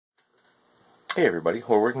Hey everybody,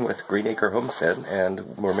 we're working with Green Acre Homestead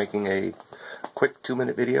and we're making a quick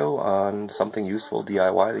 2-minute video on something useful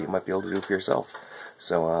DIY that you might be able to do for yourself.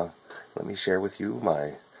 So let me share with you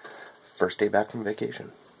my first day back from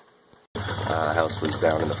vacation. House was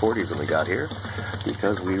down in the 40s when we got here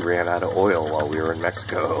because we ran out of oil while we were in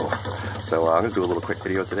Mexico. So I'm going to do a little quick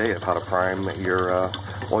video today of how to prime your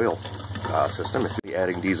oil system if you're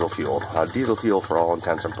adding diesel fuel. Diesel fuel, for all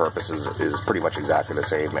intents and purposes, is pretty much exactly the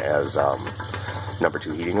same as number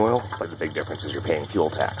 2 heating oil, but the big difference is you're paying fuel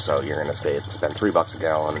tax. So you're going to spend $3 a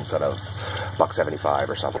gallon instead of $1.75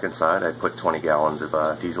 or something. Inside, I put 20 gallons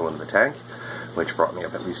of diesel into the tank, which brought me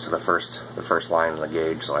up at least to the first line in the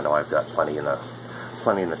gauge. So I know I've got plenty in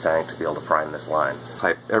the tank to be able to prime this line.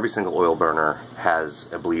 Every single oil burner has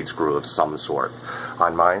a bleed screw of some sort.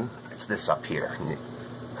 On mine, it's this up here.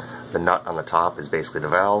 The nut on the top is basically the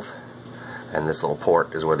valve, and this little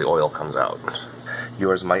port is where the oil comes out.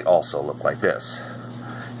 Yours might also look like this,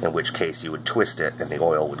 in which case you would twist it and the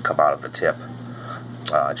oil would come out of the tip.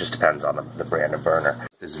 It just depends on the brand of burner.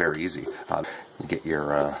 It's very easy. You get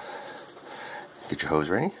your hose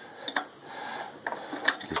ready,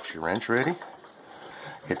 get your wrench ready,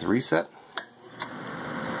 hit the reset,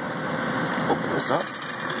 open this up.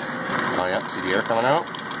 Oh yeah, see the air coming out?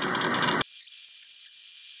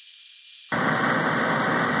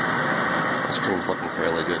 The stream's looking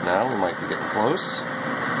fairly good now. We might be getting close.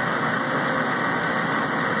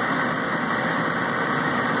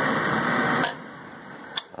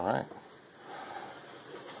 Alright.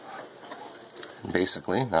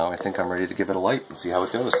 Basically, now I think I'm ready to give it a light and see how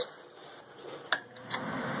it goes.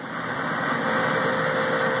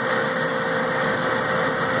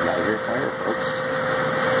 Now you're fire, folks.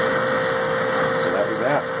 So that was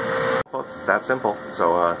that. Folks, it's that simple.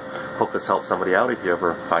 So hope this helps somebody out if you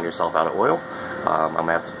ever find yourself out of oil. I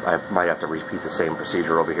might have to repeat the same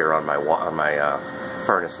procedure over here on my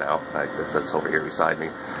furnace now. That's over here beside me,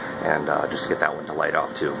 and just to get that one to light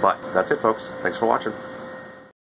off too. But that's it, folks. Thanks for watching.